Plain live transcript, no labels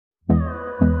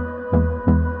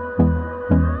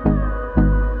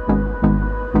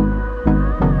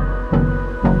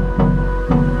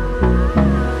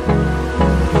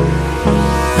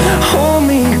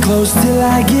close till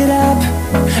I get up.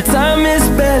 Time is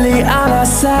barely on our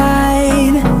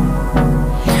side.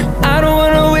 I don't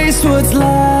wanna waste what's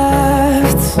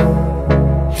left.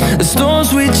 The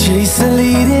storms we chase are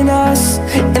leading us,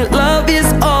 and love is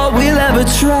all we'll ever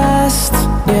trust.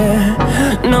 Yeah,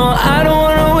 no, I don't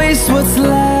wanna waste what's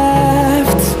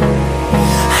left.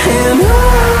 And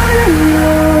on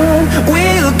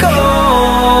we'll go,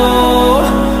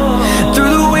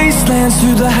 through the wastelands,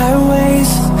 through the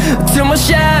highways, till my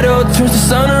shadow turns to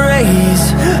sun rays.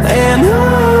 And on